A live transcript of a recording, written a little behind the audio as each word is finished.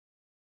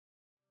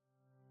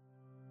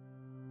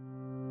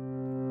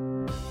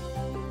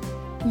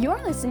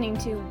You're listening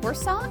to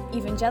Warsaw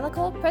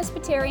Evangelical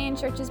Presbyterian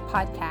Church's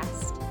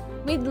podcast.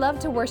 We'd love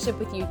to worship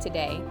with you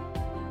today.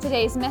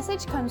 Today's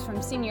message comes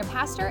from Senior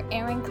Pastor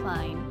Aaron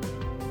Klein.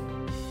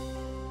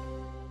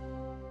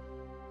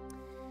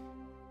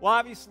 Well,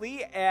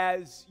 obviously,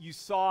 as you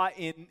saw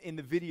in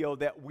the video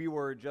that we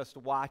were just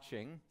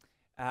watching,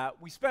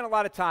 we spent a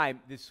lot of time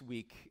this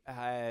week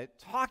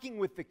talking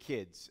with the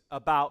kids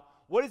about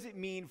what does it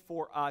mean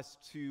for us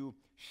to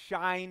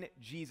shine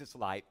Jesus'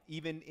 light,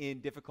 even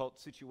in difficult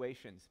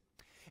situations.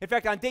 In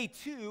fact, on day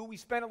 2, we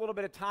spent a little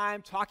bit of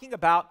time talking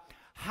about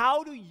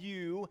how do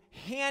you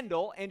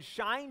handle and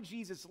shine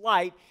Jesus'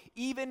 light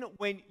even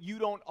when you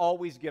don't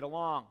always get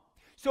along.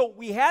 So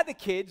we had the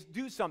kids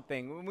do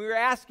something when we were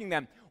asking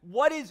them,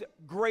 what is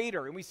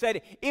greater? And we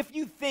said, if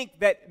you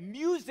think that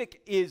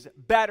music is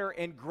better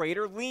and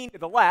greater, lean to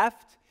the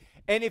left.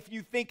 And if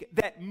you think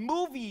that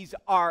movies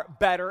are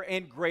better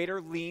and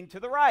greater, lean to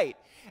the right.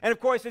 And of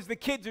course, as the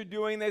kids are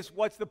doing this,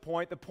 what's the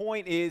point? The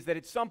point is that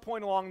at some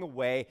point along the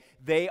way,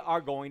 they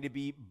are going to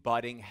be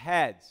butting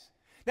heads.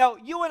 Now,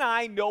 you and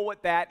I know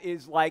what that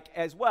is like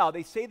as well.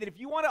 They say that if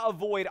you want to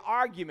avoid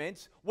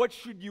arguments, what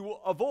should you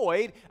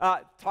avoid?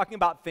 Talking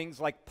about things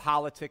like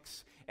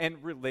politics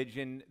and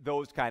religion,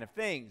 those kind of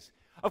things.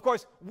 Of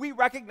course, we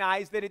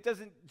recognize that it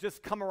doesn't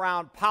just come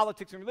around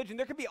politics and religion.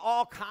 There can be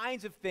all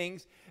kinds of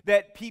things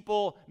that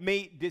people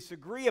may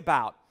disagree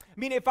about. I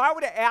mean, if I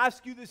were to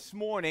ask you this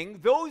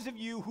morning, those of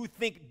you who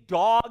think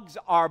dogs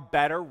are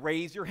better,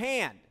 raise your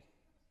hand.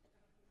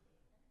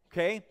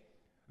 Okay?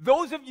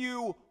 Those of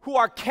you who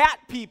are cat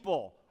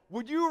people,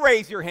 would you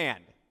raise your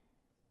hand?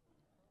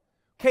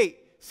 Okay,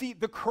 see,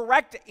 the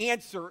correct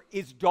answer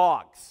is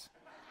dogs.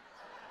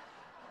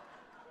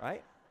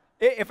 Right?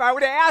 If I were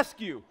to ask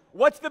you,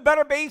 what's the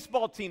better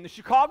baseball team, the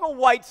Chicago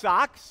White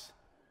Sox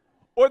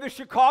or the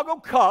Chicago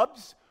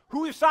Cubs?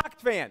 Who are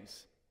Sox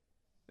fans?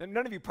 And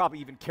none of you probably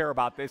even care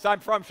about this. I'm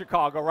from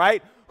Chicago,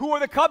 right? Who are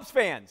the Cubs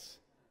fans?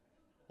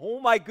 Oh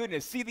my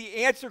goodness. See,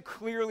 the answer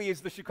clearly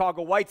is the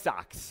Chicago White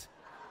Sox.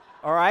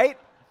 All right?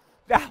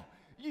 Now,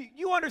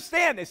 you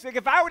understand this. Like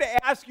if I were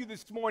to ask you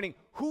this morning,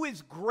 who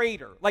is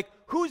greater? Like,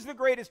 who's the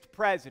greatest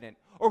president?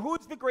 Or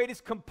who's the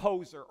greatest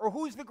composer? Or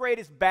who's the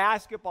greatest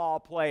basketball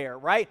player,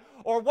 right?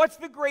 Or what's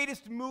the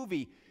greatest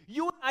movie?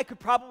 You and I could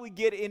probably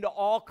get into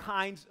all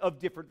kinds of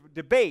different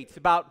debates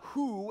about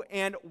who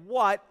and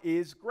what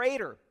is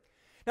greater.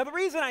 Now, the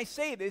reason I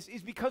say this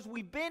is because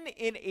we've been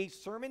in a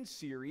sermon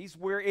series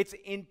where it's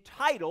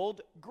entitled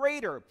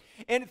Greater.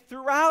 And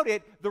throughout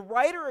it, the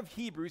writer of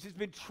Hebrews has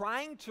been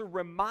trying to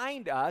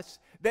remind us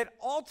that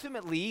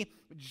ultimately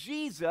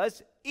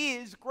Jesus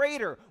is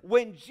greater.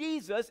 When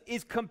Jesus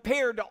is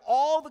compared to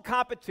all the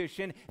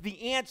competition,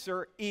 the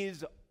answer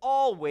is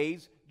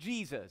always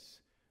Jesus.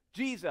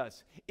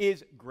 Jesus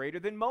is greater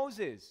than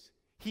Moses.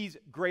 He's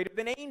greater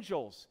than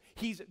angels.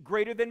 He's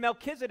greater than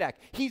Melchizedek.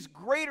 He's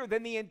greater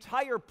than the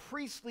entire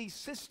priestly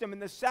system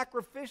and the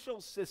sacrificial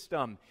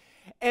system.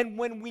 And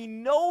when we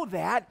know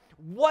that,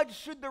 what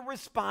should the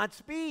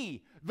response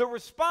be? The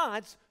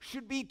response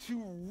should be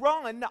to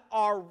run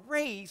our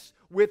race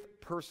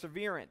with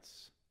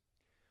perseverance.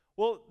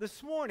 Well,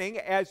 this morning,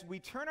 as we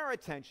turn our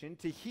attention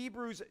to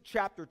Hebrews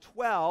chapter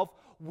 12,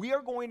 we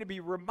are going to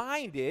be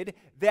reminded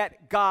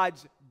that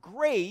God's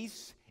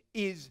grace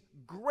is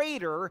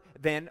greater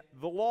than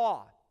the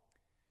law.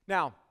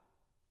 Now,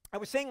 I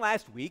was saying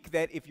last week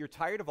that if you're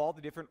tired of all the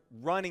different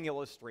running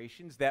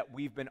illustrations that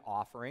we've been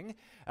offering,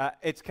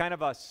 it's kind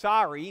of a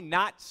sorry,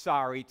 not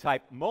sorry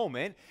type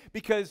moment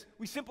because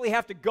we simply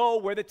have to go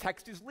where the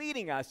text is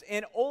leading us.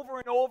 And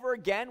over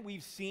again,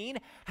 we've seen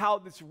how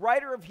this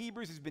writer of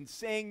Hebrews has been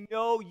saying,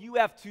 no, you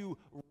have to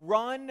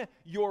run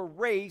your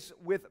race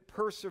with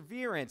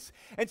perseverance.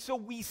 And so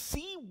we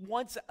see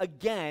once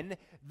again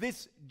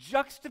this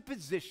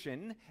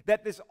juxtaposition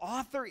that this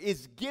author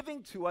is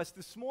giving to us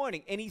this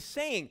morning. And he's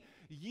saying,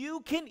 you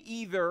can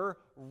either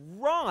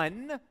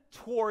run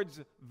towards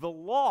the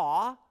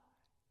law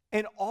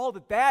and all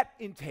that that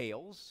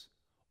entails,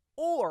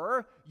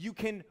 or you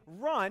can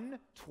run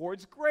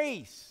towards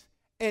grace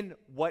and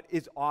what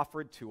is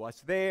offered to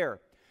us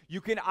there.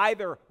 You can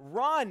either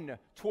run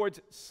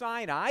towards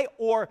Sinai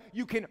or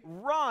you can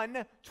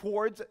run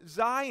towards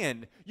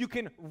Zion. You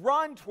can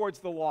run towards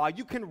the law.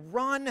 You can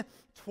run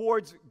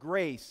towards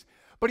grace.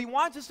 But he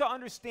wants us to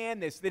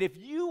understand this, that if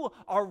you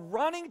are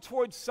running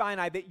towards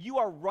Sinai, that you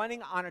are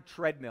running on a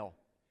treadmill.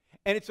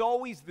 And it's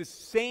always the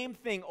same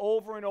thing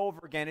over and over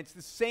again. It's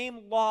the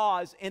same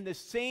laws and the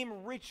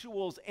same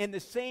rituals and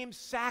the same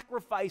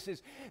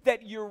sacrifices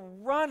that you're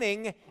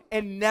running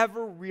and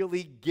never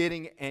really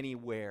getting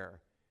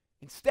anywhere.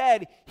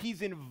 Instead,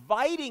 he's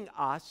inviting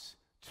us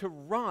to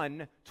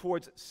run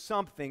towards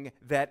something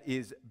that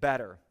is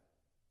better.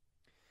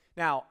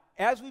 Now,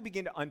 as we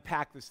begin to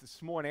unpack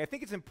this morning, I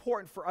think it's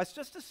important for us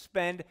just to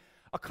spend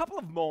a couple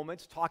of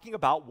moments talking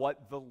about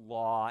what the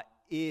law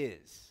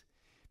is.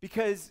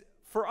 Because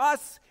for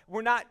us,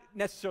 we're not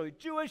necessarily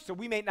Jewish, so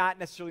we may not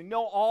necessarily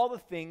know all the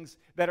things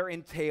that are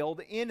entailed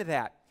in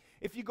that.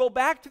 If you go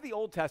back to the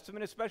Old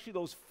Testament, especially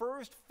those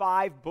first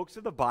 5 books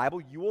of the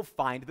Bible, you will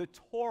find the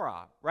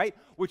Torah, right?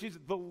 Which is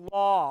the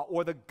law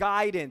or the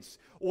guidance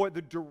or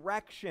the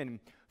direction.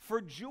 For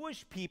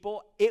Jewish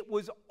people, it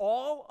was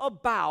all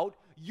about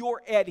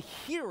your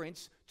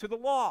adherence to the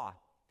law.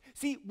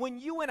 See, when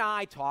you and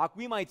I talk,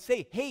 we might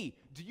say, hey,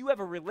 do you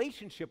have a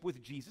relationship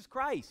with Jesus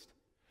Christ?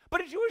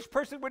 But a Jewish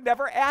person would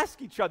never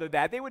ask each other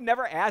that. They would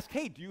never ask,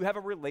 hey, do you have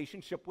a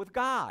relationship with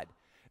God?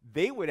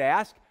 They would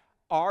ask,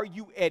 are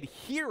you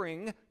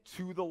adhering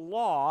to the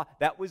law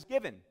that was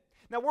given?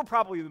 Now, we're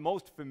probably the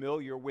most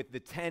familiar with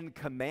the 10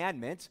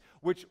 Commandments,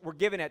 which were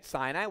given at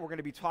Sinai. We're going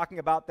to be talking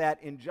about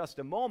that in just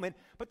a moment.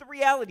 But the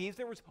reality is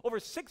there was over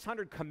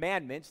 600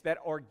 commandments that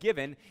are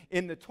given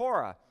in the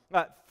Torah.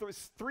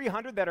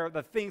 300 that are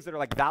the things that are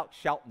like thou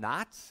shalt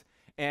nots,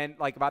 and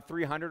like about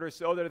 300 or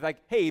so that are like,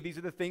 hey, these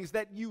are the things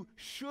that you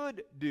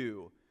should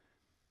do.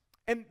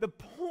 And the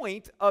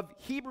point of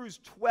Hebrews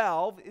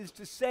 12 is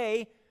to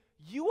say,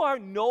 you are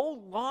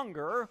no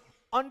longer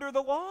under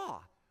the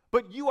law,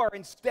 but you are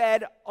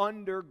instead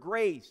under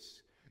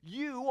grace.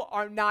 You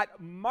are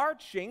not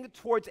marching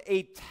towards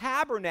a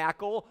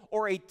tabernacle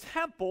or a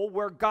temple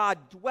where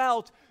God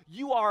dwelt.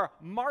 You are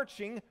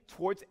marching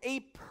towards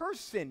a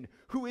person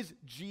who is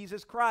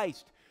Jesus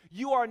Christ.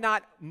 You are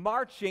not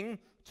marching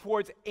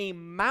towards a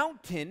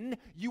mountain.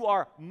 You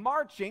are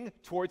marching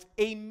towards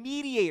a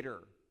mediator.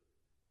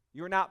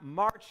 You're not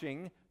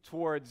marching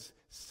towards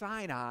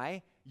Sinai.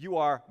 You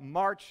are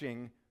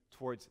marching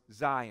towards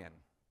Zion.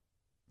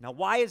 Now,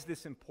 why is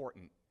this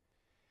important?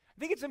 I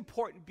think it's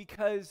important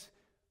because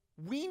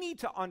we need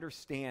to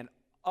understand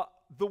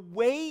the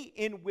way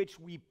in which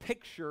we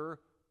picture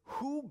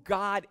who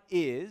God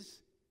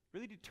is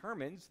really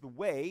determines the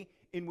way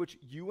in which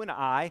you and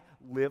I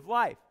live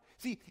life.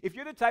 See, if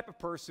you're the type of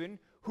person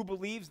who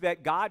believes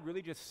that God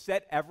really just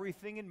set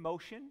everything in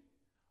motion,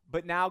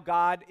 but now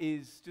God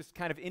is just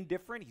kind of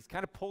indifferent, he's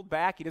kind of pulled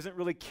back, he doesn't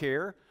really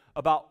care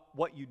about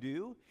what you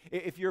do.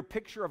 If your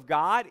picture of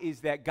God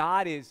is that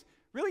God is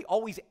really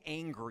always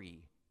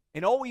angry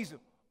and always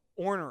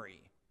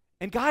ornery,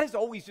 and God is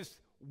always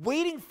just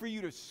waiting for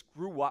you to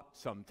screw up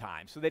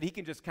sometimes so that he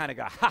can just kind of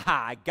go, ha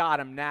ha, I got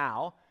him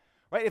now,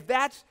 right? If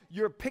that's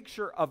your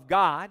picture of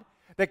God,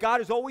 that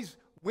God is always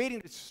waiting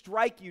to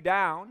strike you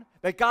down,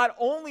 that God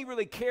only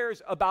really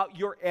cares about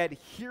your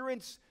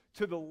adherence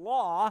to the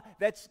law,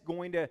 that's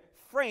going to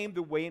frame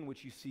the way in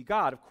which you see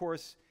God. Of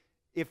course,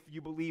 if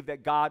you believe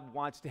that God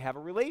wants to have a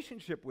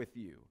relationship with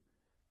you,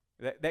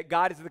 that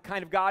God is the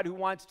kind of God who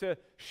wants to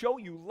show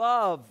you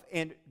love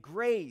and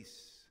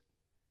grace,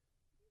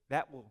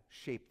 that will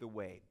shape the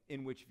way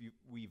in which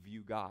we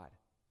view God.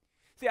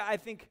 See, I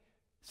think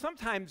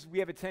sometimes we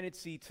have a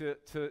tendency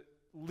to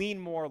lean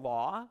more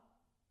law,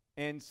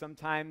 and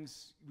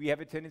sometimes we have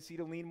a tendency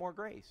to lean more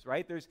grace,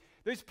 right?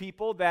 There's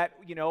people that,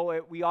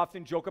 we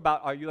often joke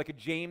about, are you like a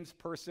James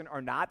person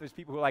or not? There's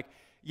people who are like,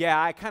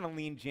 yeah, I kind of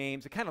lean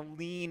James, I kind of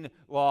lean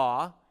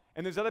law.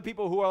 And there's other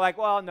people who are like,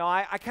 well, no,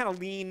 I kind of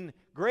lean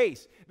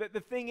grace. The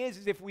thing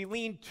is if we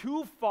lean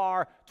too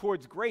far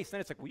towards grace, then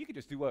it's like, well, you can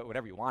just do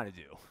whatever you want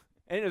to do.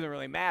 And it doesn't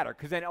really matter,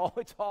 because then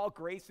it's all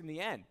grace in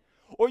the end.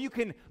 Or you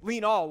can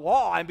lean all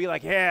law and be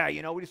like, yeah,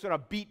 we just sort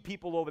of beat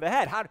people over the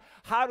head.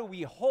 How do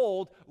we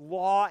hold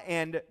law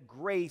and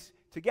grace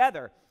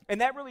together? And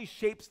that really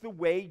shapes the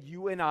way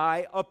you and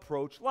I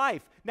approach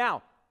life.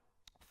 Now,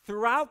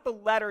 throughout the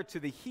letter to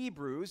the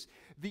Hebrews,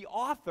 the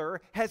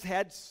author has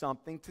had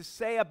something to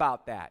say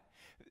about that.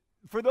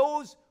 For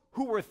those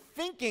who were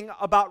thinking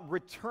about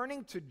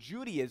returning to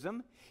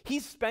Judaism, he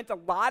spent a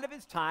lot of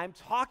his time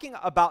talking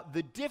about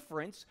the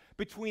difference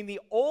between the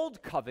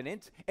old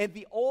covenant and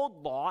the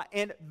old law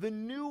and the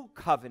new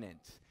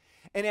covenant.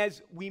 And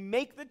as we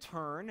make the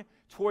turn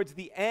towards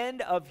the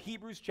end of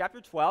Hebrews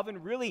chapter 12,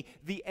 and really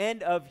the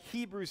end of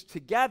Hebrews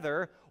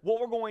together, what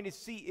we're going to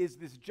see is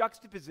this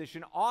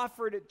juxtaposition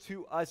offered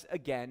to us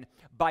again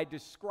by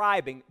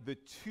describing the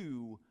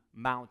two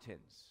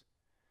mountains.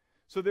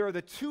 So there are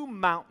the two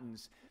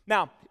mountains.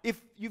 Now,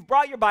 if you've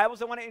brought your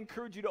Bibles, I want to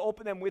encourage you to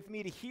open them with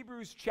me to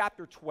Hebrews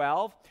chapter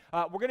 12.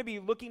 We're going to be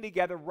looking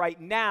together right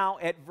now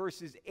at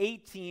verses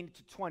 18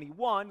 to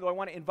 21, though I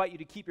want to invite you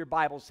to keep your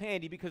Bibles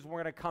handy because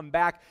we're going to come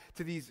back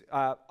to these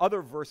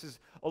other verses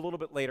a little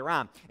bit later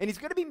on. And he's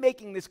going to be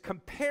making this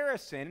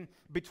comparison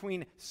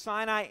between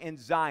Sinai and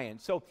Zion.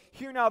 So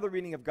hear now the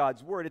reading of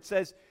God's word. It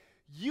says,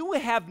 "You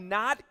have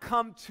not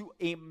come to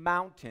a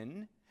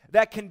mountain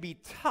that can be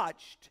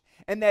touched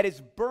and that is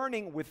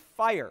burning with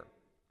fire,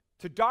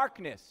 to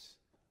darkness,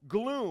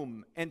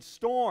 gloom, and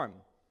storm,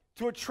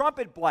 to a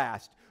trumpet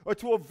blast, or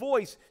to a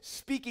voice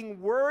speaking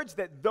words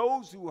that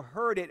those who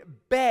heard it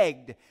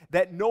begged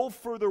that no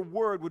further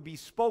word would be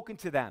spoken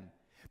to them,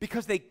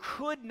 because they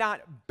could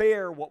not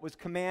bear what was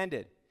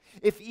commanded.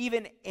 If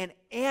even an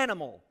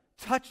animal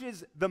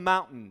touches the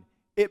mountain,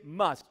 it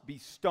must be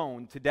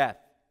stoned to death."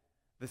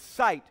 The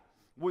sight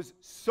was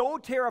so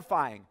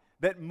terrifying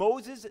that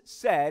Moses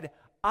said,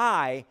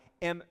 "I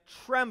am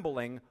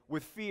trembling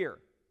with fear."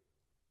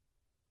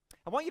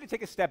 I want you to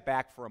take a step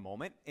back for a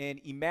moment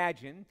and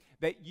imagine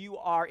that you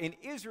are an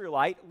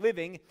Israelite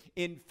living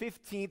in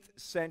 15th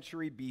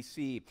century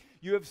BC.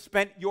 You have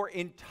spent your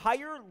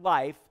entire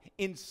life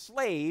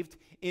enslaved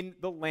in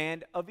the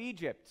land of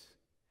Egypt.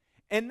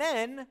 And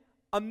then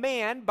a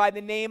man by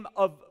the name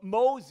of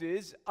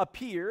Moses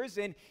appears,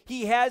 and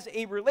he has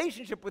a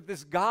relationship with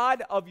this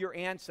God of your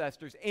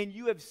ancestors. And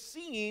you have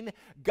seen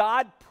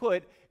God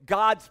put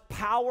God's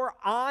power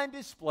on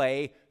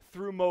display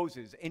through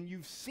Moses. And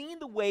you've seen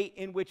the way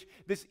in which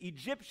this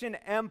Egyptian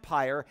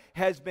empire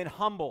has been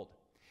humbled.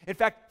 In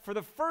fact, for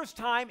the first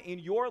time in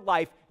your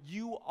life,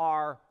 you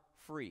are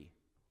free.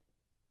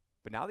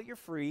 But now that you're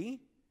free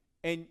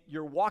and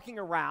you're walking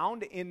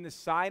around in the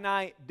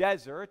Sinai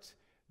desert,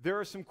 there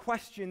are some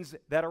questions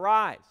that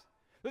arise.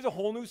 There's a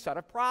whole new set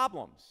of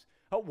problems.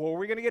 Where are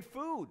we going to get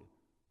food?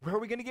 Where are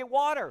we going to get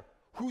water?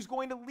 Who's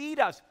going to lead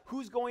us?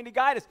 Who's going to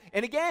guide us?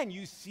 And again,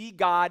 you see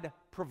God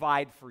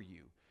provide for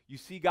you. You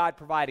see God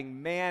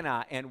providing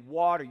manna and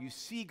water. You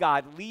see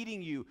God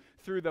leading you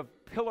through the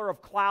pillar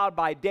of cloud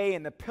by day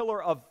and the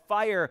pillar of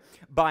fire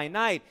by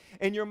night.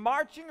 And you're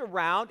marching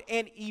around,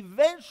 and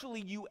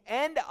eventually you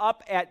end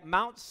up at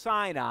Mount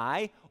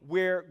Sinai,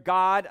 where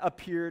God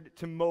appeared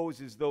to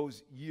Moses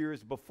those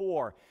years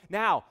before.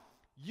 Now,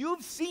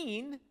 you've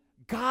seen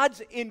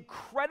God's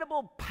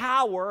incredible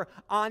power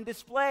on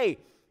display.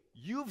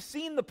 You've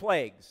seen the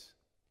plagues.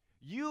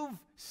 You've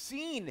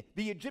seen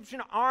the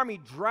Egyptian army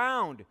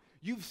drowned.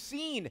 You've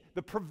seen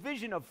the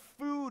provision of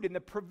food and the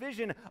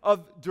provision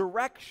of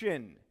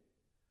direction.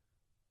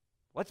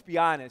 Let's be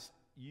honest,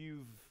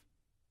 you've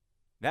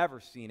never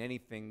seen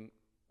anything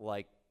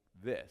like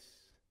this.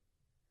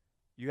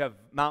 You have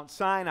Mount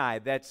Sinai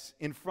that's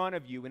in front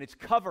of you, and it's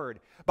covered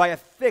by a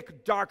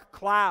thick, dark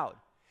cloud.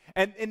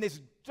 And this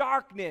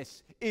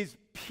darkness is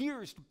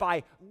pierced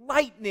by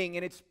lightning,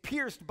 and it's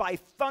pierced by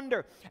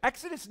thunder.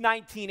 Exodus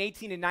 19,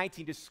 18, and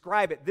 19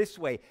 describe it this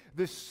way.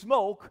 The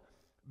smoke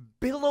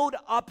billowed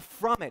up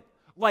from it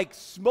like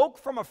smoke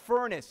from a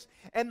furnace,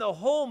 and the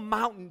whole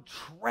mountain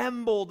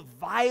trembled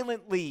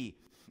violently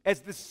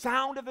as the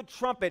sound of the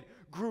trumpet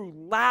grew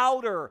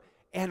louder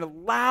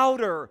and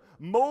louder.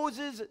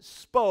 Moses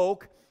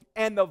spoke,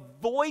 and the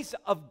voice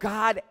of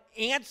God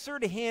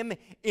answered him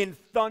in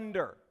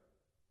thunder.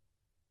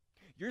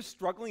 You're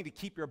struggling to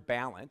keep your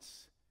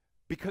balance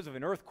because of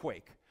an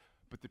earthquake,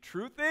 but the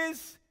truth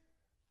is,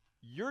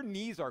 your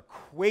knees are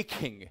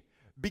quaking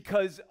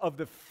because of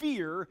the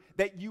fear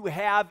that you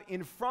have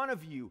in front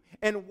of you.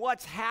 And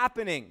what's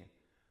happening?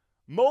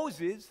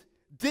 Moses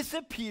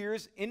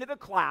disappears into the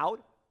cloud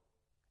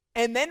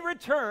and then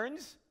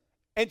returns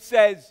and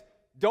says,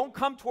 "Don't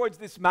come towards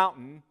this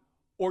mountain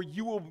or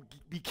you will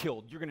be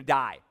killed. You're going to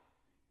die."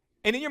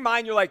 And in your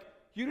mind, you're like,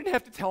 "You didn't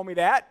have to tell me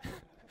that."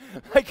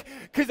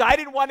 Because I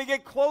didn't want to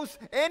get close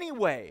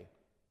anyway.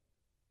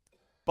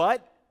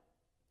 But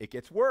it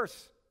gets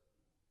worse.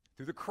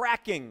 Through the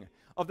cracking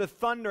of the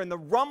thunder and the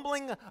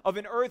rumbling of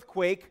an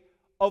earthquake,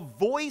 a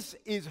voice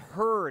is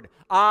heard.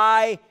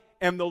 "I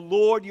am the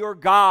Lord your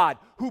God,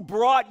 who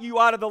brought you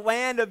out of the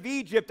land of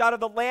Egypt, out of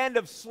the land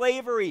of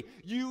slavery.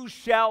 You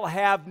shall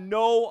have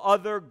no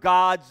other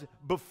gods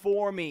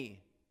before me."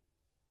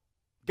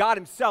 God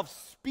himself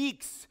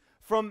speaks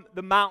from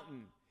the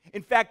mountain.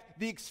 In fact,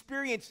 the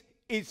experience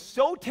is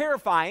so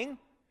terrifying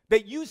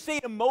that you say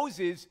to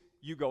Moses,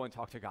 "You go and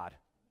talk to God."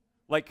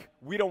 Like,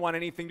 we don't want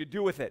anything to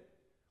do with it.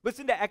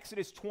 Listen to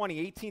Exodus 20,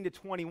 18 to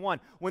 21.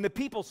 When the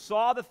people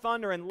saw the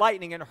thunder and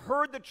lightning and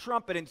heard the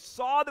trumpet and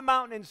saw the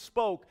mountain and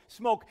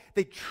smoke,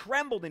 they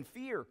trembled in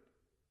fear.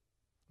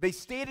 They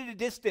stayed at a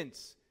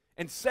distance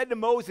and said to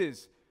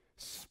Moses,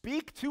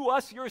 "Speak to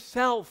us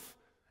yourself,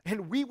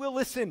 and we will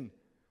listen.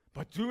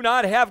 But do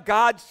not have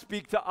God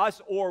speak to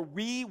us, or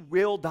we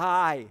will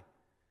die."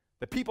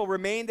 The people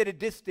remained at a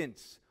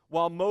distance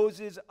while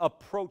Moses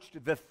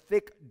approached the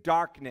thick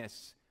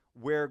darkness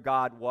where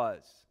God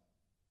was.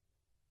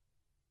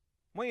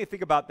 I want you to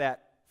think about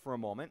that for a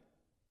moment.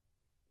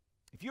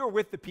 If you were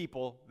with the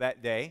people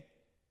that day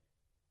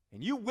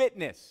and you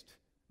witnessed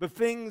the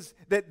things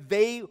that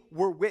they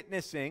were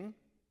witnessing,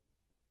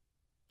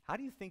 how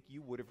do you think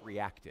you would have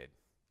reacted?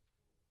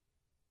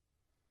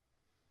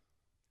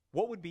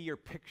 What would be your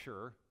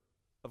picture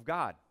of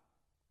God?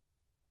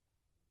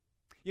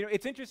 You know,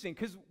 it's interesting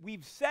because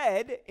we've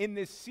said in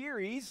this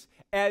series,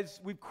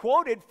 as we've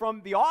quoted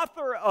from the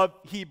author of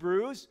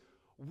Hebrews,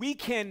 we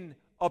can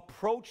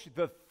approach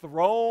the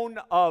throne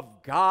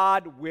of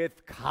God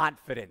with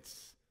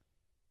confidence.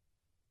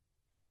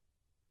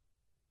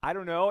 I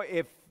don't know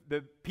if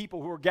the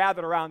people who were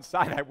gathered around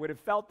Sinai would have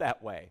felt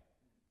that way.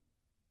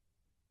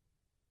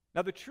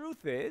 Now, the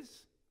truth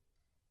is,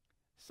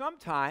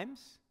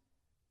 sometimes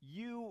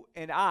you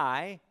and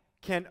I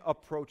can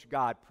approach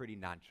God pretty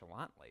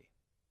nonchalantly.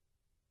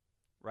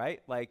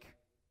 Right? Like,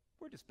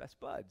 we're just best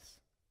buds.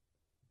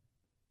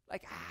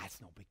 Like,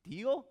 it's no big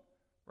deal,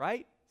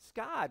 right? It's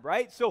God,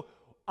 right? So,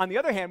 on the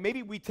other hand,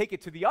 maybe we take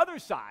it to the other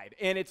side,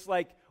 and it's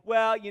like,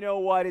 well, you know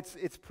what?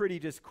 It's pretty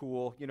just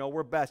cool. You know,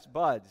 we're best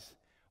buds.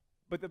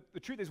 But the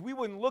truth is, we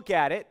wouldn't look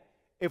at it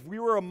if we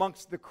were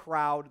amongst the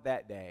crowd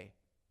that day,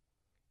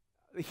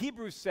 the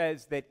Hebrews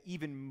says that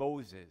even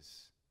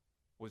Moses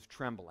was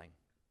trembling.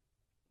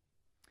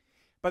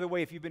 By the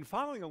way, if you've been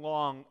following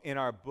along in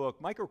our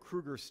book, Michael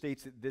Kruger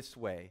states it this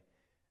way: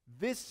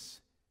 this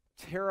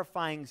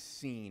terrifying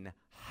scene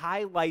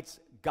highlights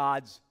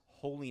God's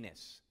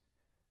holiness.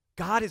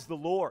 God is the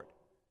Lord.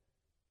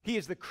 He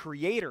is the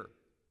Creator.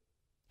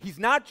 He's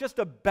not just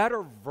a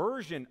better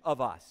version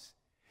of us.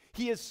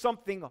 He is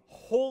something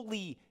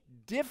wholly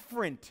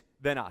different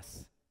than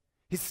us.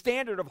 His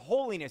standard of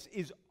holiness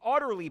is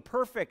utterly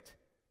perfect.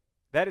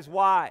 That is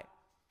why,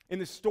 in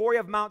the story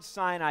of Mount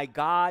Sinai,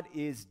 God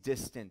is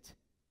distant.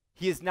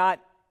 He is not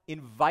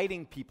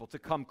inviting people to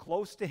come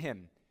close to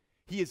him.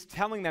 He is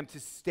telling them to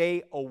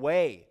stay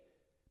away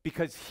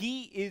because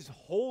he is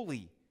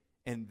holy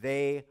and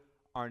they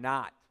are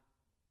not.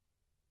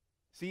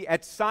 See,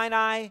 at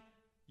Sinai,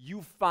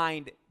 you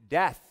find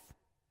death.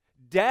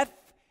 Death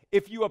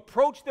if you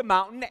approach the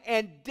mountain,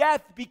 and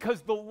death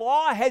because the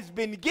law has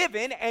been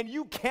given and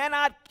you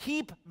cannot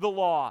keep the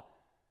law.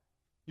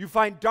 You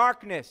find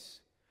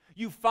darkness.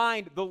 You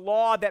find the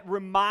law that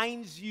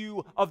reminds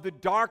you of the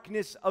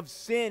darkness of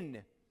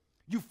sin.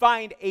 You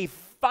find a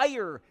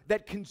fire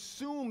that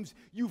consumes.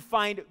 You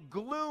find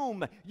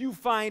gloom. You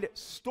find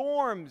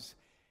storms.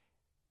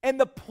 And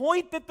the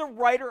point that the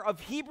writer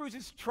of Hebrews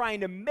is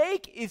trying to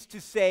make is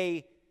to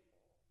say,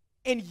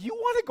 and you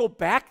want to go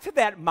back to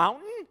that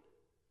mountain?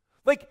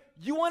 Like,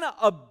 you want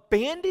to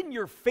abandon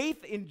your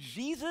faith in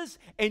Jesus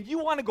and you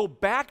want to go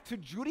back to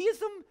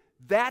Judaism?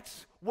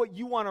 That's what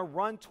you want to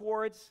run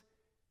towards?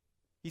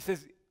 He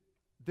says,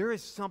 there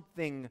is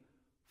something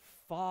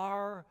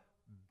far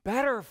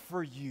better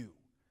for you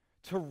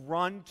to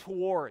run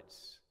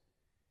towards.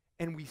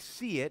 And we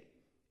see it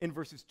in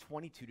verses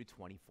 22 to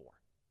 24.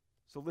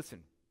 So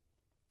listen,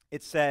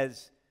 it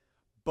says,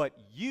 but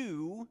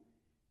you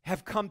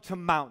have come to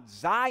Mount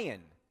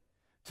Zion,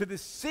 to the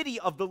city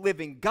of the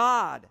living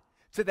God,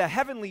 to the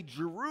heavenly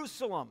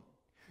Jerusalem.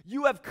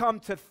 You have come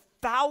to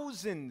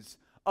thousands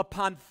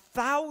upon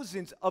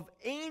thousands of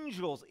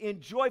angels in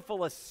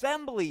joyful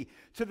assembly,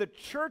 to the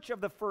church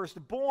of the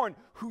firstborn,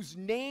 whose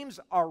names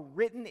are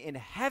written in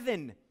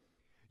heaven.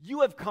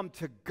 You have come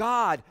to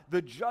God,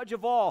 the judge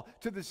of all,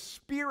 to the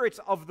spirits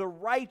of the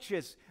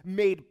righteous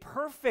made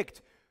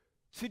perfect,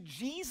 to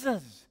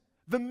Jesus,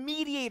 the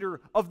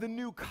mediator of the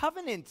new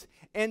covenant,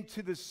 and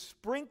to the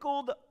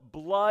sprinkled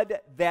blood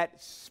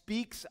that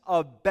speaks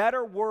a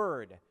better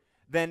word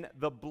than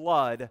the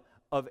blood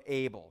of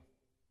Abel.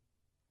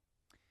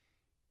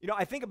 You know,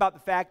 I think about the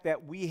fact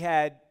that we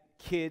had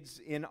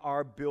kids in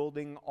our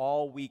building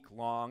all week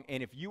long,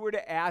 and if you were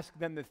to ask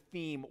them the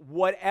theme,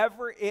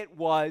 whatever it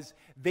was,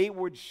 they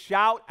would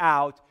shout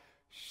out,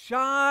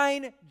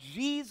 "Shine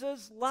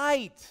Jesus'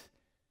 light."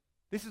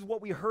 This is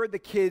what we heard the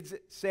kids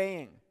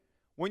saying.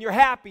 When you're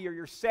happy or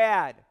you're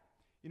sad,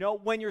 you know,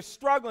 when you're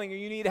struggling or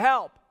you need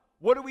help,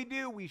 what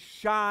do? We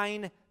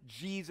shine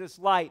Jesus'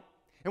 light.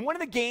 And one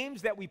of the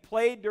games that we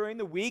played during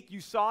the week,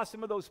 you saw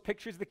some of those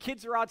pictures. The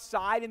kids are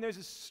outside, and there's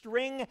a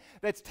string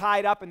that's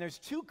tied up, and there's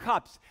two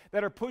cups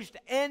that are pushed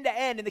end to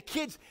end. And the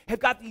kids have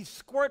got these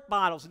squirt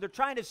bottles, and they're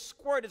trying to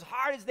squirt as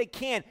hard as they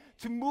can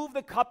to move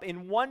the cup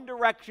in one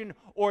direction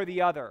or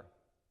the other.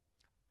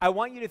 I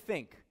want you to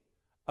think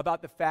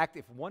about the fact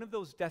if one of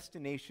those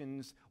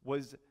destinations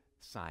was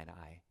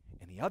Sinai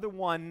and the other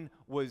one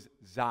was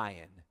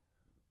Zion,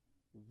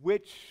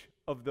 which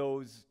of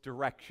those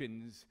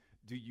directions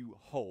do you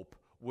hope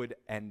would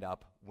end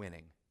up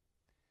winning?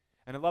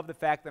 And I love the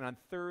fact that on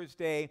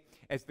Thursday,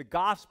 as the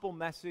gospel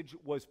message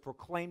was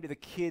proclaimed to the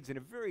kids in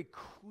a very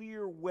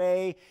clear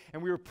way,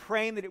 and we were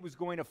praying that it was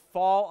going to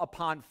fall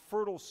upon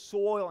fertile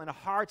soil and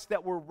hearts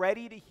that were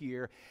ready to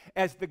hear,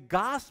 as the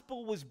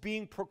gospel was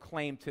being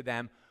proclaimed to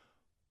them,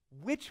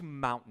 which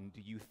mountain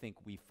do you think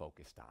we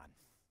focused on?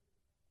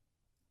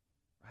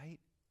 Right?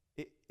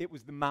 It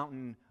was the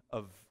mountain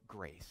of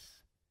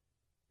grace.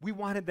 We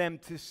wanted them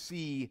to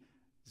see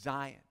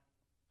Zion.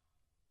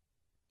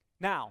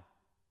 Now,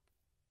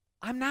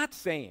 I'm not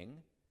saying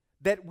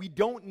that we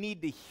don't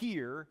need to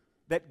hear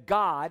that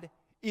God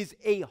is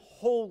a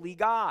holy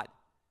God.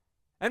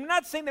 I'm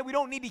not saying that we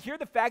don't need to hear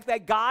the fact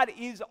that God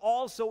is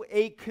also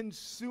a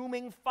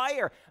consuming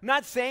fire. I'm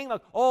not saying,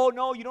 like, oh,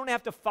 no, you don't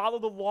have to follow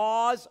the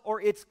laws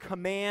or its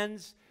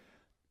commands.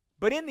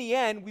 But in the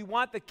end, we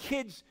want the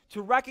kids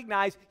to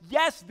recognize,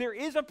 yes, there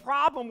is a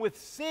problem with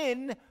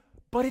sin,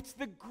 but it's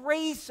the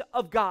grace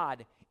of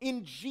God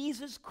in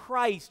Jesus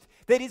Christ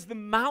that is the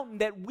mountain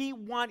that we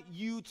want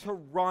you to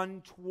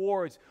run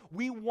towards.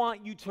 We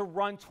want you to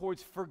run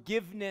towards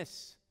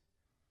forgiveness.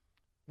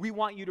 We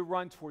want you to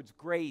run towards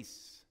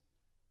grace.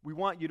 We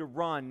want you to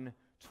run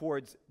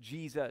towards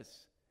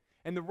Jesus.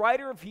 And the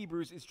writer of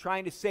Hebrews is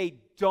trying to say,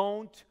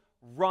 don't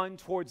run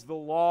towards the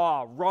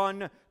law.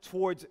 Run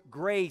towards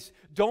grace.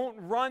 Don't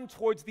run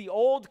towards the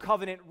old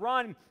covenant.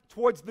 Run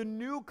towards the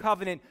new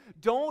covenant.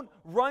 Don't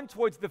run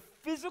towards the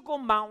physical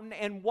mountain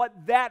and what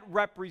that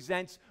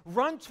represents.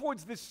 Run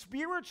towards the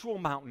spiritual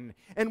mountain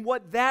and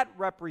what that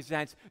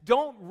represents.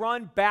 Don't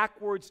run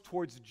backwards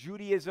towards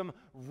Judaism.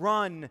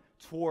 Run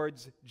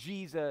towards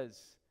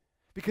Jesus.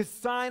 Because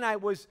Sinai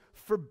was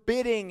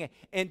forbidding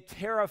and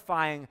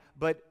terrifying,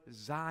 but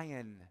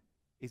Zion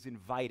is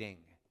inviting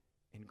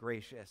and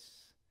gracious.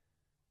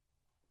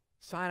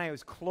 Sinai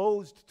was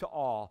closed to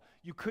all.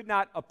 You could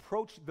not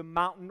approach the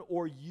mountain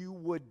or you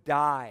would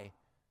die.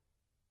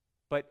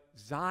 But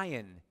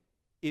Zion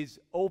is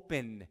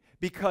open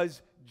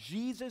because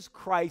Jesus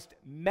Christ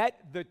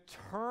met the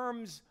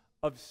terms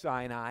of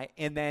Sinai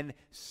and then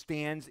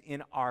stands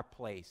in our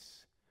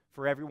place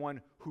for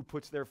everyone who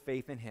puts their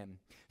faith in him.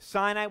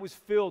 Sinai was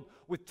filled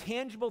with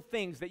tangible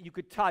things that you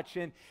could touch,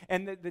 and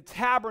the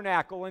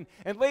tabernacle, and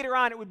later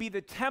on it would be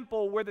the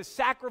temple where the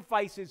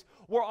sacrifices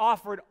were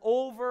offered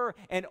over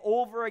and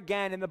over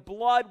again, and the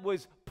blood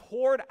was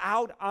poured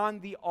out on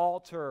the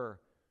altar.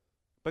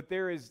 But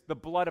there is the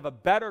blood of a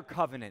better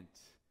covenant,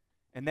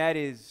 and that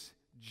is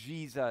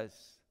Jesus.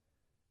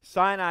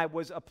 Sinai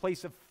was a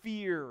place of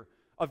fear,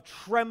 of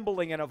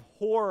trembling, and of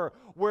horror,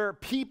 where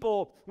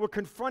people were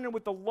confronted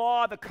with the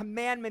law, the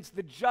commandments,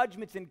 the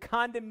judgments, and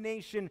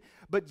condemnation.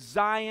 But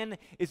Zion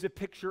is a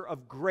picture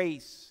of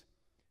grace,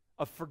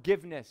 of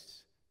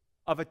forgiveness,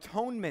 of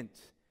atonement,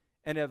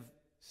 and of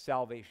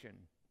salvation.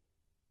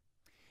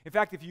 In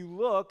fact, if you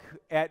look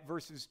at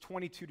verses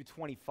 22 to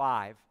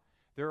 25,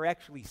 there are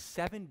actually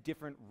 7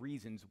 different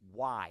reasons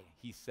why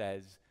he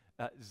says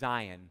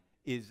Zion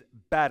is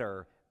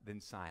better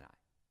than Sinai.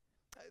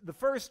 The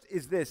first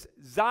is this: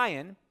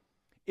 Zion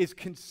is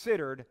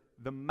considered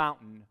the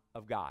mountain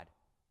of God.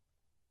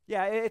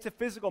 Yeah, it's a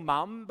physical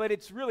mountain, but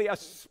it's really a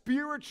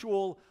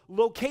spiritual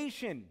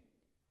location.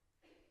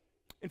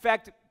 In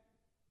fact,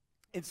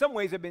 in some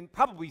ways, I've been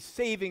probably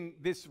saving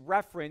this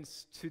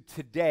reference to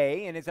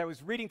today, and as I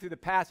was reading through the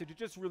passage, it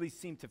just really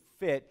seemed to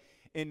fit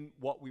in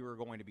what we were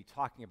going to be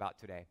talking about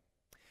today.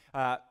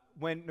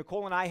 When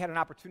Nicole and I had an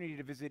opportunity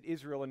to visit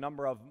Israel a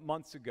number of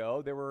months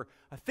ago, there were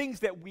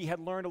things that we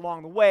had learned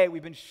along the way.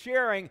 We've been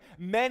sharing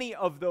many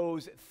of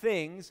those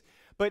things,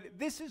 but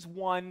this is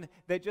one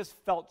that just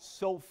felt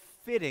so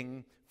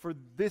fitting for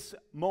this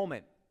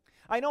moment.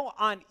 I know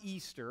on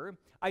Easter,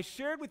 I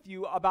shared with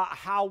you about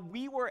how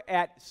we were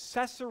at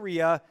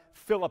Caesarea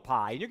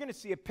Philippi. And you're going to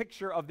see a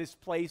picture of this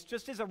place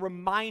just as a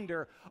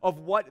reminder of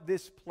what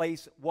this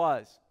place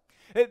was.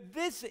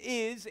 This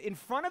is in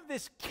front of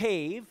this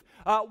cave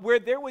where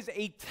there was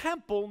a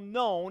temple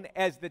known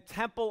as the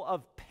Temple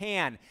of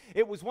Pan.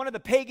 It was one of the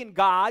pagan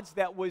gods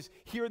that was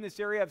here in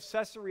this area of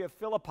Caesarea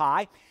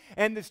Philippi.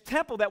 And this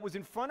temple that was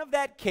in front of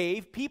that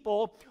cave,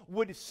 people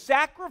would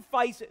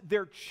sacrifice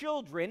their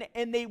children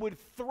and they would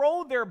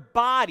throw their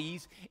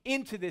bodies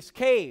into this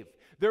cave.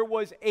 There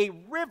was a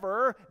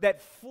river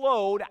that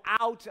flowed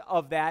out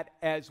of that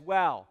as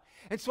well.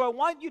 And so I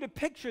want you to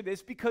picture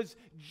this because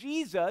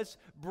Jesus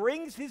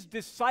brings his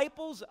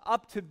disciples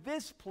up to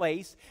this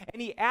place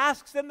and he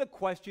asks them the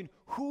question,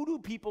 who do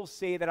people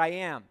say that I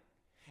am?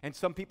 And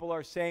some people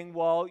are saying,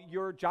 well,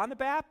 you're John the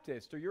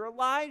Baptist, or you're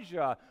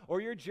Elijah, or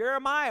you're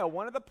Jeremiah,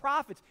 one of the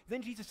prophets.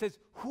 Then Jesus says,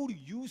 who do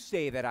you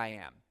say that I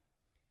am?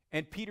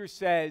 And Peter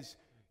says,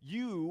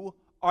 you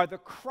are the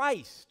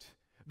Christ,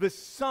 the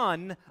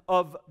Son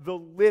of the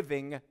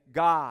living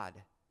God.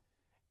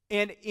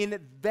 And in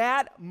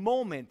that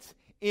moment,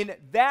 in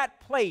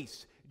that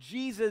place,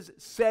 Jesus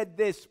said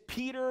this,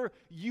 Peter,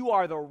 you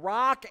are the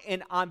rock,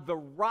 and on the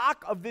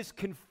rock of this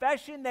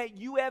confession that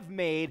you have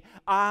made,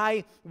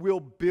 I will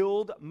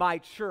build my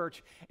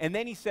church. And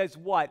then he says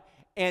what?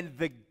 And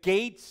the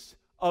gates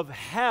of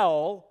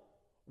hell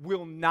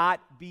will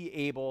not be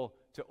able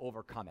to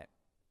overcome it.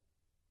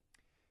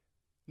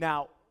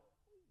 Now,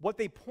 what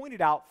they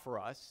pointed out for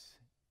us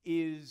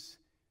is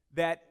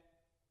that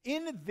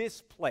in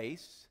this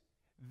place,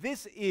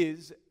 this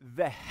is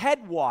the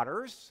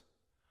headwaters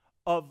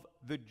of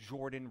the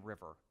Jordan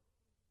River.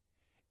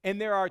 And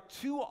there are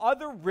 2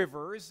 other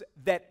rivers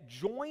that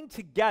join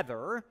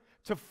together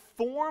to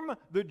form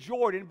the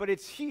Jordan, but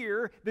it's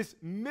here, this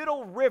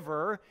middle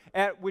river,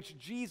 at which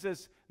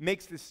Jesus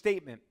makes this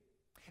statement.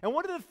 And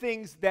one of the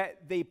things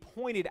that they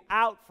pointed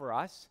out for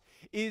us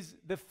is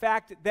the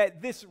fact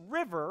that this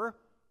river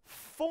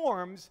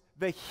forms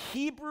the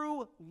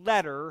Hebrew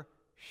letter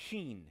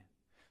Shin.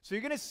 So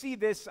you're going to see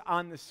this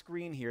on the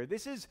screen here.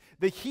 This is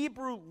the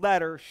Hebrew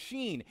letter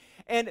Shin.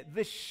 And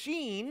the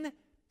Shin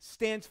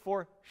stands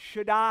for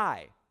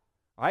Shaddai.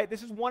 All right,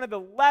 this is one of the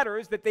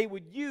letters that they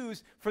would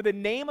use for the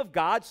name of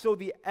God. So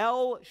the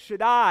El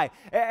Shaddai.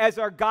 As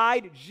our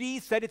guide G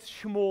said, it's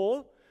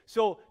Shmuel.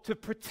 So to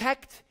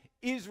protect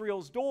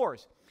Israel's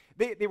doors.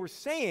 They were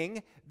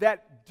saying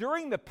that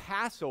during the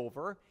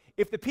Passover,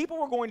 if the people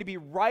were going to be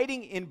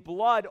writing in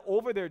blood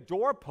over their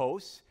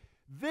doorposts,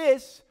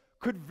 this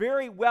could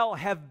very well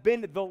have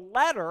been the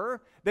letter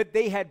that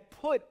they had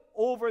put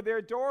over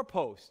their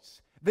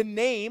doorposts, the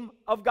name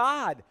of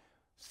God.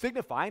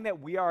 signifying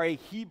that we are a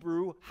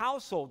Hebrew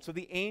household. So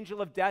the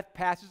angel of death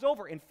passes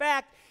over. In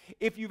fact,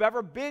 if you've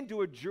ever been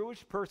to a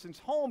Jewish person's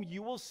home,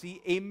 you will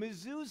see a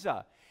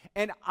mezuzah.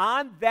 And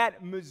on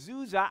that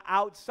mezuzah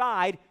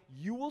outside,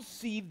 you will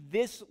see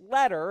this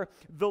letter,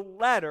 the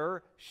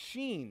letter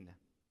Shin.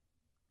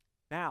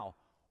 Now,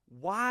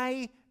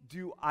 why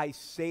do I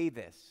say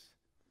this?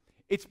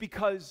 It's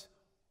because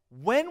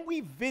when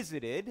we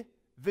visited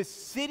the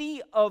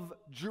city of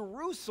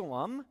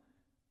Jerusalem,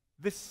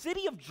 the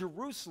city of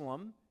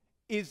Jerusalem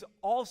is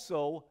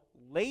also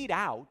laid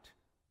out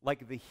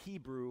like the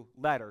Hebrew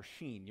letter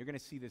Shin. You're going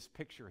to see this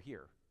picture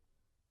here.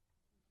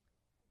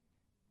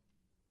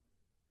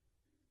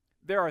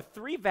 There are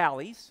 3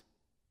 valleys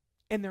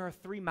and there are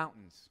 3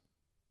 mountains.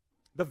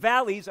 The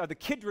valleys are the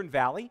Kidron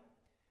Valley,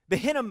 the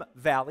Hinnom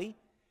Valley,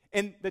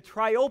 and the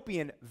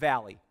Triopian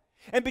Valley.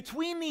 And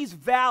between these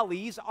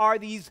valleys are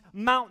these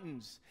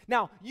mountains.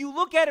 Now, you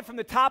look at it from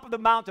the top of the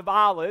Mount of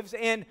Olives,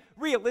 and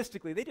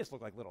realistically, they just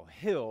look like little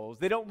hills.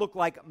 They don't look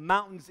like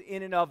mountains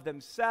in and of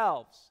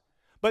themselves.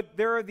 But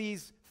there are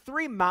these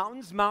 3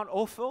 mountains, Mount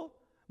Ophel,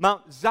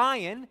 Mount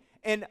Zion,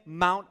 and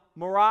Mount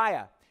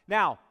Moriah.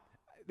 Now,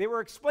 they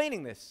were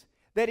explaining this,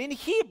 that in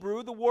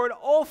Hebrew, the word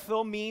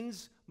Ophel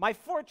means my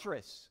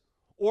fortress,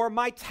 or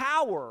my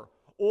tower,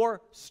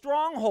 or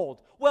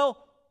stronghold.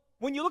 Well,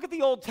 when you look at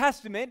the Old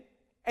Testament,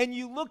 and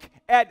you look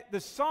at the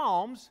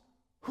Psalms,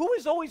 who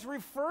is always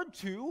referred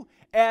to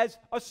as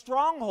a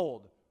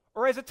stronghold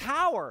or as a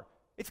tower?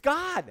 It's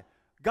God,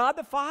 God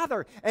the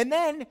Father. And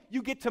then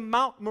you get to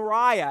Mount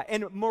Moriah,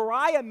 and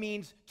Moriah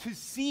means to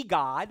see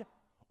God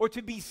or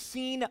to be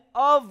seen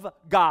of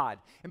God.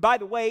 And by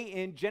the way,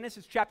 in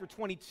Genesis chapter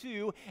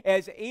 22,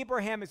 as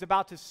Abraham is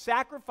about to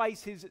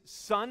sacrifice his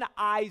son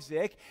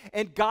Isaac,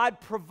 and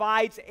God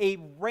provides a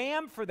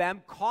ram for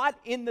them caught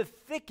in the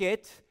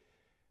thicket,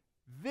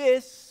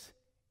 this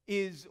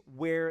is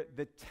where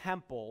the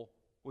temple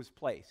was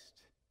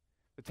placed.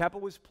 The temple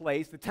was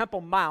placed, the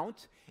Temple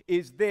Mount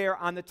is there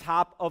on the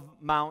top of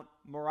Mount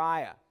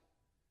Moriah.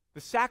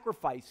 The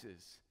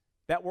sacrifices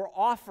that were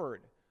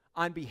offered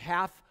on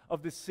behalf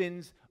of the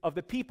sins of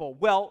the people.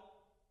 Well,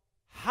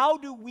 how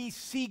do we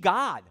see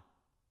God?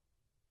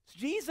 It's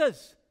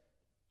Jesus.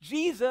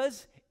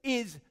 Jesus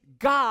is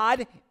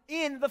God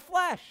in the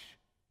flesh.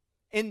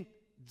 And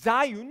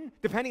Zion,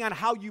 depending on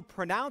how you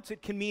pronounce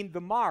it, can mean the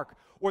mark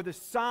or the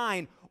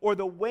sign or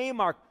the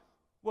waymark.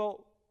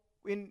 Well,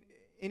 in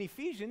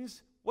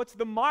Ephesians, what's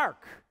the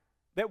mark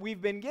that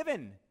we've been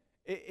given?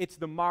 It's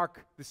the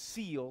mark, the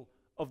seal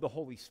of the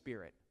Holy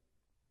Spirit.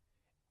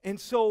 And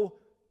so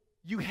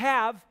you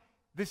have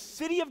the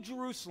city of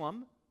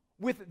Jerusalem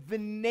with the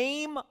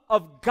name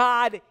of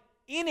God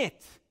in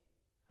it.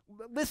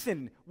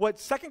 Listen, what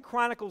 2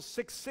 Chronicles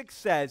 6:6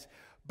 says,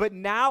 "But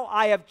now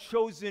I have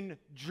chosen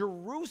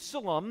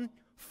Jerusalem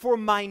for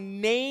my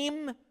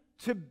name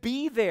to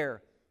be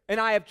there. And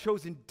I have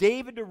chosen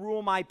David to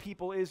rule my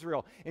people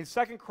Israel." In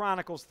 2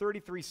 Chronicles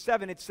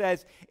 33:7, it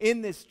says,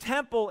 "In this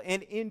temple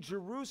and in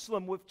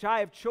Jerusalem, which I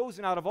have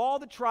chosen out of all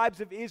the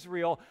tribes of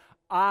Israel,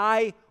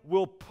 I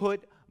will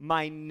put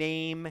my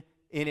name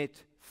in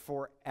it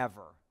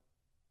forever."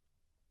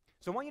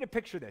 So I want you to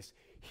picture this.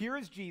 Here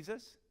is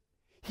Jesus.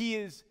 He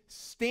is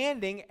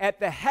standing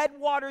at the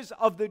headwaters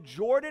of the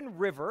Jordan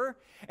River,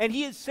 and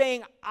he is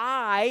saying,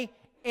 "I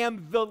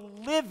am the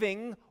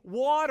living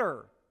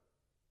water."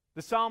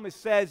 The psalmist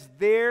says,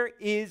 "There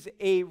is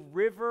a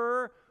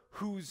river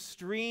whose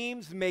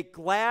streams make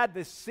glad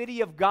the city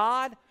of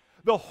God,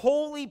 the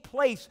holy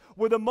place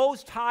where the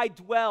Most High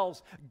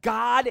dwells.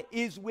 God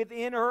is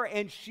within her,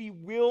 and she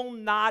will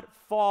not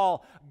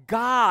fall.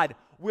 God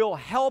will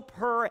help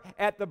her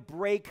at the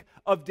break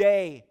of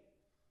day."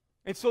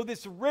 And so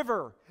this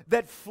river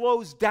that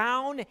flows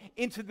down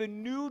into the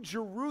new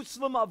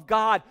Jerusalem of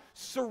God,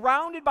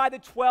 surrounded by the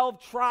 12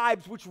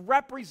 tribes which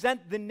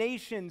represent the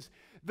nations,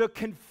 the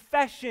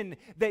confession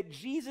that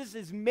Jesus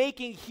is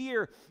making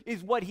here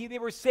is what they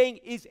were saying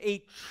is a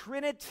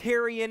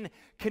Trinitarian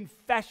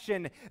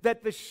confession,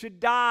 that the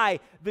Shaddai,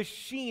 the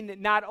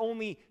Shin, not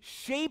only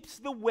shapes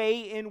the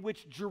way in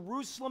which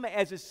Jerusalem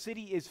as a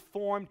city is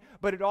formed,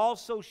 but it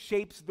also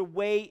shapes the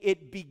way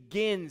it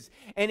begins.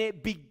 And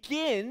it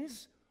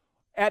begins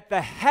at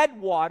the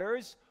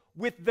headwaters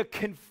with the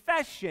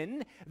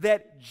confession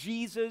that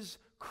Jesus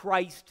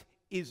Christ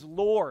is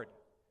Lord.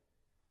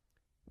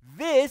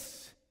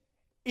 This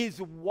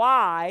is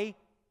why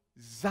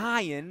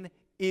Zion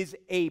is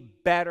a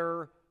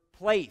better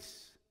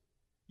place.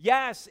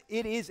 Yes,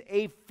 it is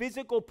a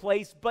physical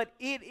place, but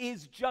it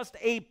is just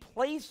a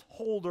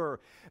placeholder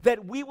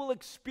that we will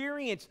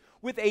experience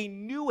with a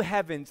new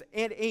heavens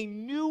and a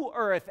new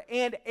earth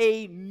and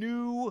a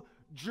new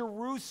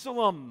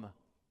Jerusalem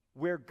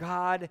where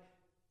God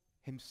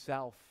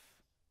himself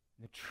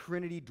and the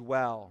Trinity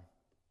dwell.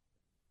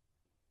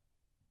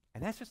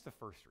 And that's just the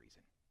first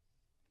reason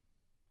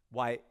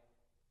why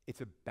it's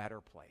a better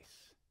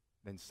place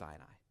than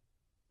Sinai.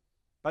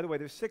 By the way,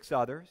 there's 6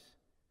 others.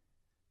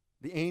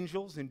 The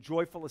angels in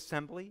joyful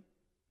assembly.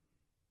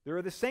 There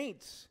are the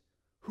saints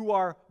who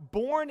are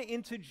born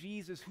into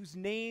Jesus, whose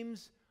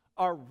names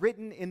are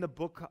written in the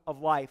book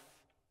of life.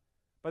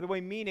 By the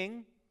way,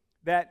 meaning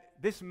that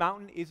this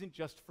mountain isn't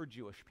just for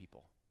Jewish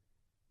people.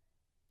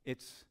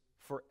 It's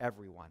for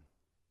everyone.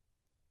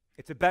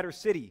 It's a better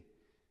city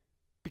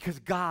because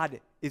God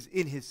is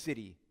in his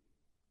city,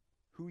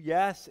 who,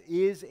 yes,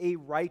 is a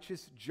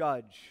righteous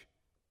judge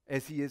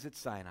as he is at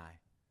Sinai.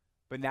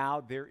 But now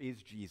there is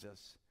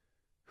Jesus,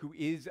 who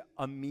is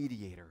a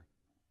mediator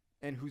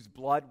and whose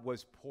blood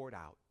was poured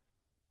out.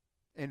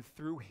 And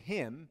through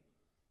him,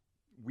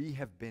 we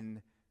have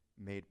been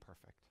made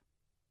perfect.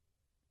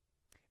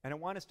 And I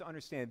want us to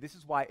understand this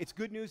is why it's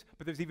good news,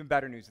 but there's even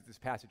better news that this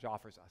passage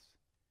offers us.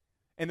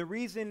 And the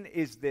reason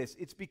is this.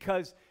 It's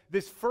because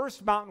this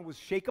first mountain was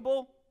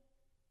shakeable,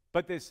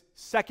 but this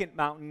second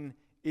mountain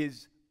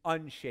is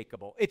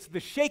unshakable. It's the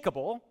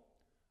shakeable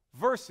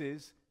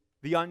versus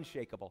the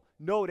unshakable.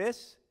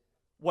 Notice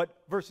what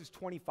verses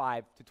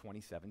 25 to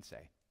 27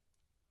 say.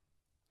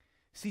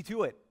 See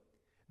to it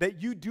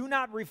that you do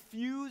not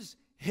refuse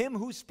him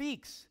who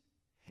speaks.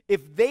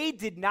 If they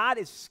did not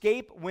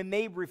escape when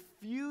they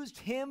refused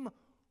him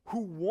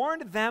who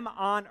warned them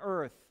on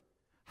earth,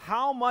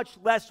 how much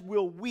less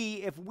will we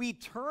if we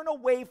turn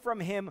away from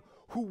him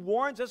who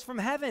warns us from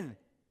heaven?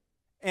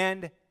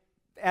 And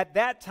at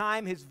that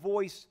time his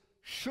voice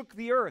shook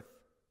the earth,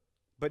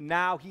 but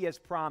now he has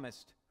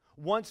promised,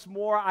 once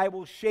more I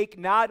will shake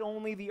not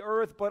only the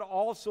earth but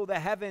also the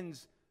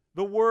heavens.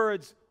 The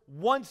words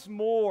once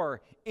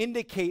more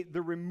indicate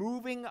the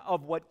removing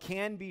of what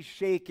can be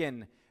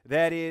shaken,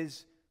 that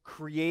is,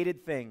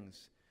 created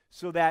things,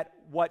 so that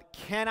what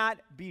cannot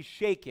be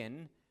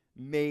shaken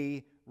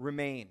may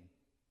remain.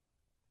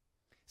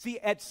 See,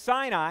 at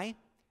Sinai,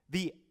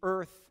 the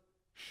earth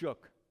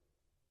shook.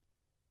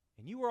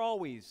 And you were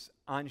always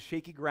on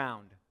shaky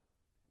ground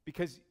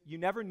because you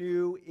never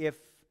knew if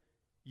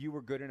you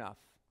were good enough,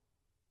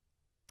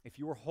 if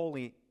you were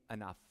holy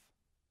enough.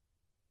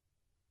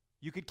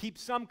 You could keep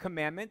some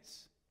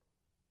commandments,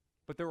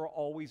 but there were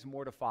always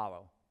more to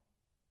follow.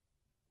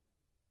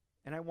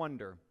 And I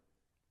wonder,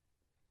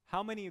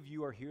 how many of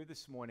you are here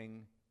this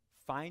morning,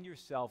 find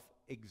yourself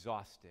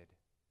exhausted?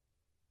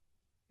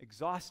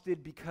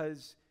 Exhausted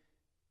because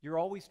you're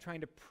always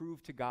trying to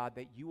prove to God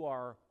that you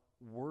are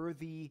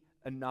worthy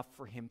enough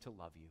for him to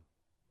love you,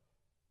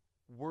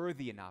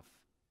 worthy enough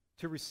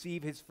to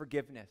receive his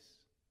forgiveness,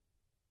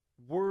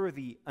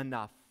 worthy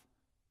enough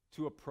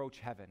to approach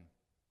heaven.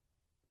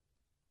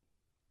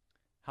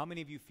 How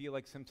many of you feel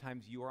like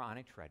sometimes you are on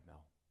a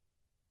treadmill?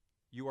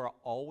 You are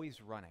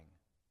always running,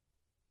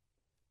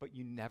 but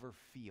you never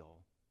feel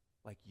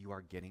like you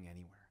are getting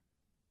anywhere.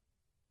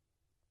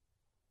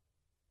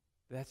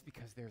 That's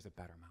because there's a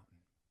better mountain.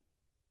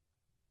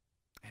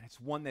 And it's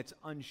one that's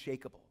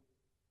unshakable.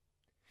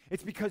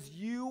 It's because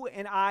you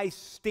and I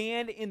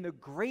stand in the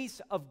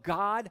grace of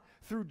God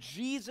through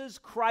Jesus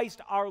Christ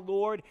our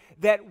Lord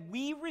that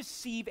we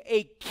receive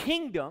a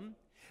kingdom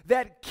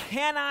that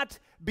cannot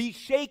be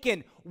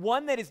shaken,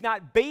 one that is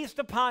not based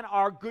upon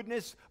our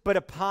goodness but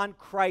upon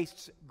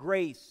Christ's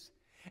grace.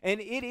 And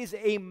it is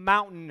a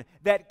mountain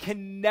that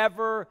can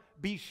never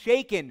be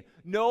shaken.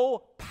 No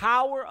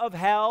power of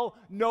hell,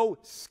 no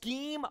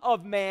scheme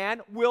of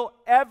man will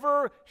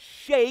ever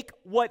shake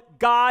what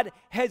God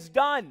has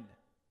done.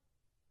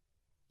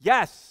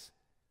 Yes,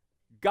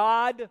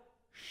 God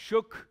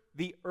shook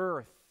the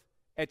earth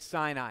at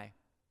Sinai.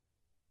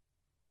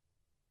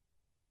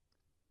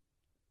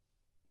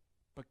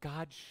 But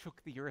God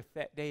shook the earth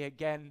that day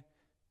again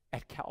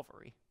at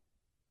Calvary.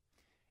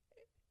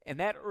 And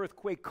that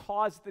earthquake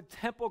caused the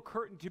temple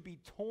curtain to be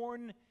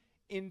torn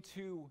in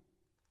two.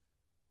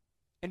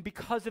 And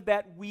because of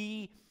that,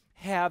 we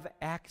have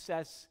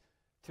access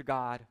to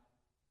God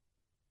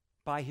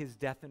by his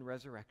death and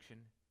resurrection.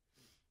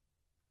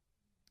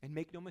 And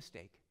make no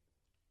mistake,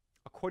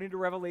 according to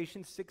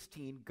Revelation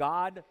 16,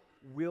 God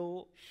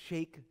will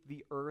shake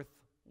the earth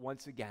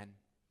once again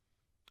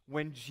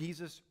when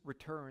Jesus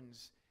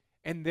returns.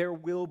 And there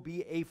will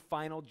be a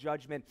final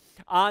judgment.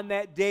 On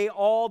that day,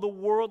 all the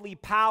worldly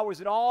powers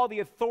and all the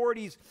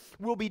authorities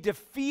will be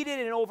defeated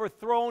and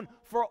overthrown,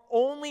 for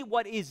only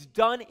what is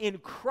done in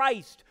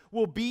Christ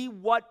will be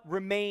what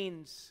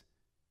remains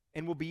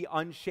and will be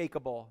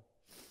unshakable.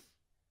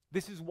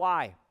 This is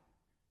why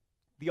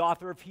the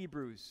author of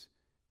Hebrews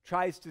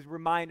tries to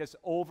remind us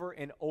over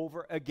and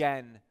over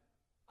again,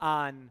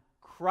 on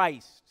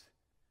Christ,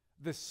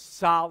 the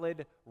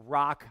solid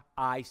rock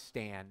I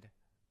stand.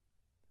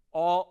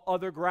 All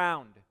other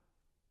ground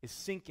is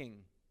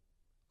sinking,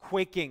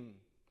 quaking,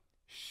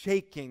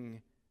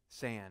 shaking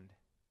sand.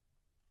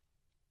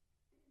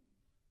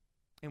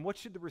 And what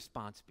should the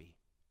response be?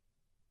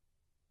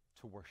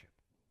 To worship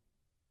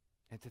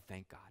and to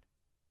thank God.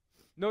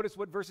 Notice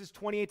what verses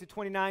 28 to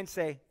 29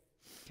 say.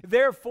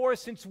 Therefore,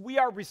 since we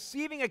are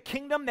receiving a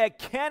kingdom that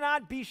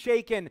cannot be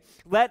shaken,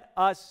 let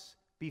us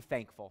be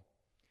thankful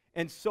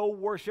and so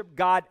worship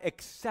God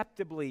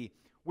acceptably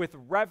with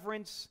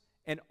reverence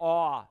and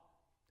awe.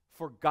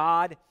 For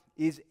God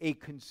is a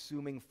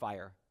consuming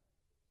fire.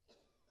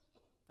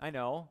 I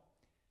know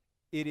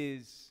it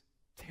is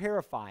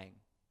terrifying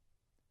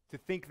to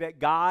think that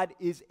God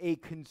is a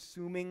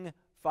consuming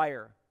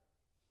fire.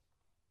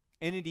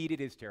 And indeed, it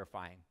is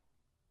terrifying.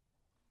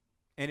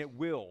 And it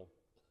will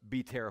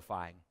be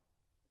terrifying.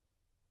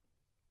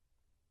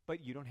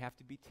 But you don't have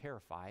to be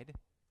terrified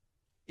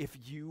if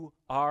you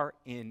are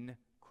in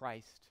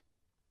Christ.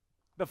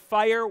 The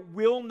fire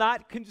will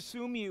not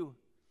consume you.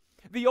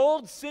 The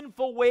old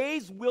sinful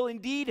ways will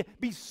indeed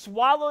be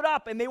swallowed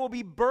up and they will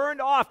be burned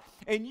off.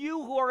 And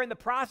you who are in the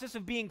process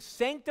of being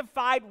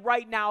sanctified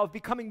right now, of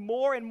becoming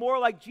more and more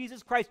like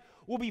Jesus Christ,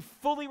 will be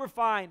fully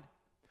refined,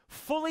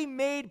 fully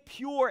made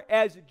pure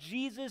as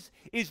Jesus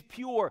is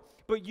pure.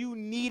 But you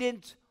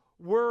needn't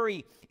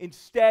worry.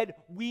 Instead,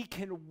 we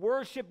can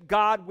worship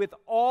God with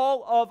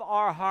all of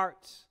our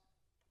hearts.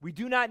 We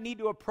do not need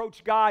to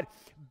approach God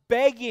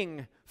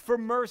begging for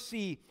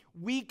mercy.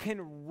 We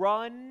can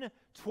run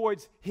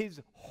towards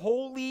his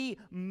holy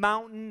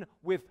mountain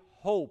with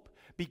hope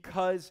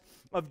because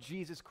of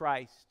Jesus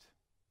Christ.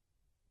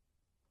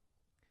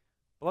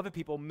 Beloved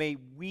people, may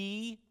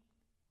we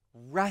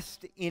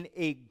rest in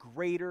a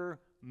greater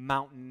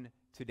mountain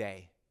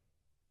today.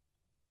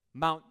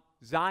 Mount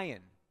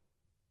Zion,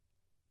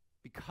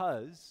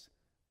 because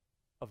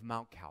of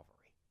Mount Calvary.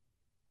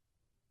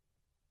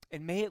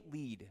 And may it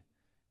lead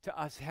to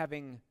us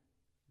having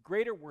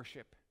greater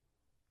worship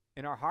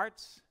in our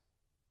hearts,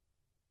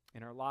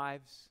 in our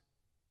lives,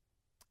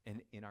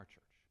 and in our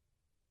church.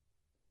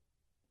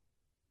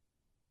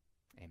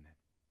 Amen.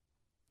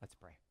 Let's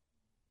pray.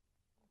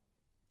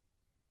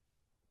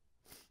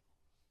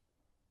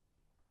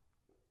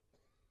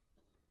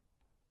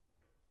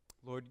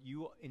 Lord,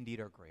 you indeed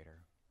are greater.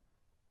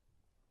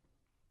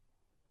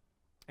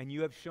 And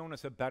you have shown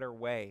us a better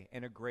way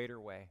and a greater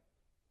way.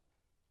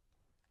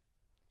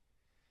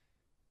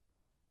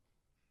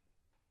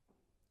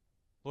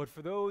 Lord,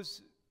 for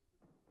those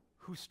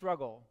who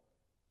struggle,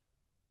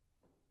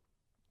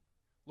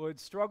 Lord,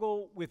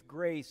 struggle with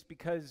grace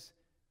because,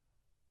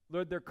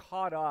 Lord, they're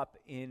caught up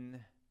in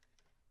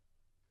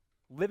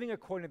living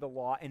according to the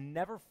law and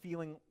never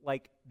feeling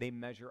like they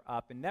measure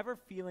up and never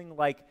feeling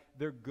like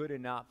they're good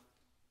enough.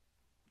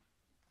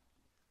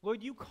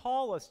 Lord, you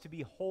call us to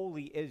be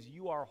holy as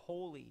you are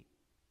holy.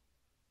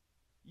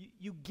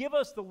 You give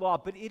us the law,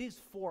 but it is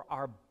for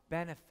our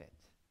benefit.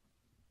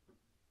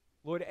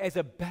 Lord, as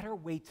a better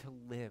way to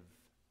live.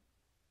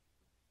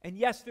 And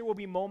yes, there will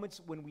be moments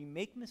when we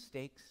make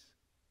mistakes.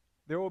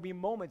 There will be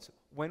moments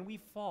when we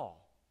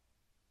fall.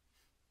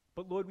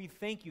 But Lord, we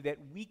thank you that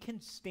we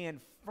can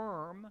stand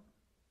firm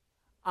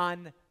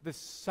on the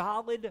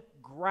solid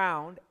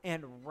ground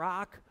and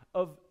rock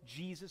of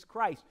Jesus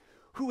Christ,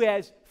 who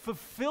has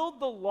fulfilled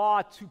the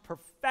law to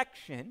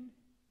perfection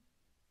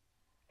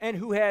and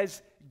who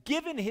has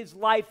given his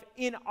life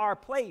in our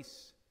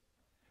place.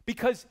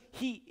 Because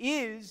he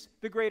is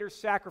the greater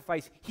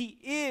sacrifice. He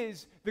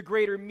is the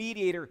greater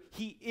mediator.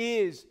 He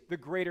is the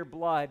greater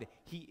blood.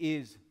 He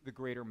is the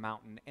greater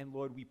mountain. And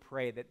Lord, we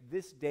pray that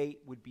this day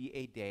would be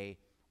a day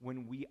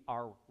when we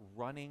are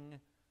running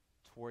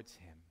towards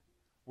him,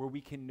 where we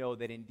can know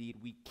that indeed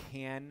we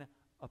can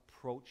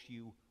approach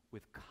you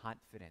with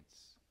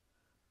confidence.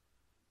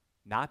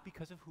 Not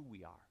because of who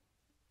we are,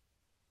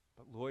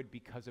 but Lord,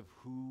 because of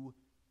who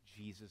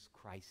Jesus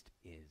Christ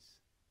is.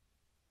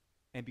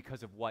 And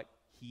because of what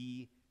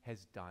he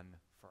has done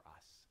for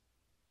us.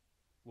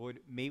 Lord,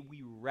 may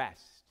we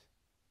rest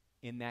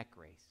in that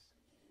grace.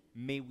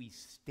 May we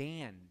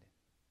stand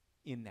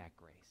in that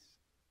grace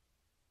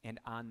and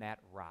on that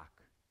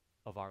rock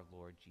of our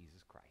Lord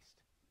Jesus Christ,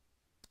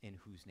 in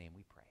whose name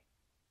we pray.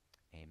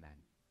 Amen.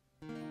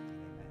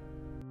 Amen.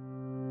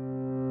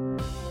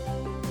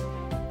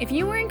 If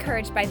you were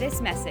encouraged by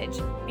this message,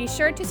 be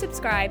sure to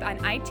subscribe on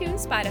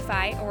iTunes,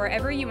 Spotify, or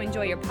wherever you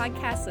enjoy your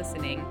podcast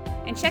listening,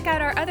 and check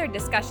out our other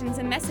discussions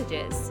and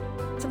messages.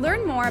 To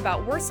learn more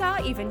about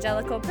Warsaw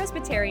Evangelical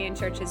Presbyterian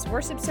Church's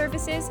worship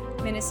services,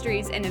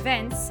 ministries, and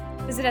events,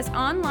 visit us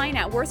online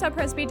at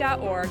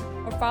warsawpresby.org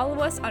or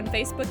follow us on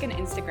Facebook and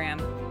Instagram.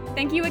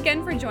 Thank you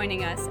again for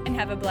joining us, and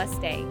have a blessed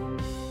day.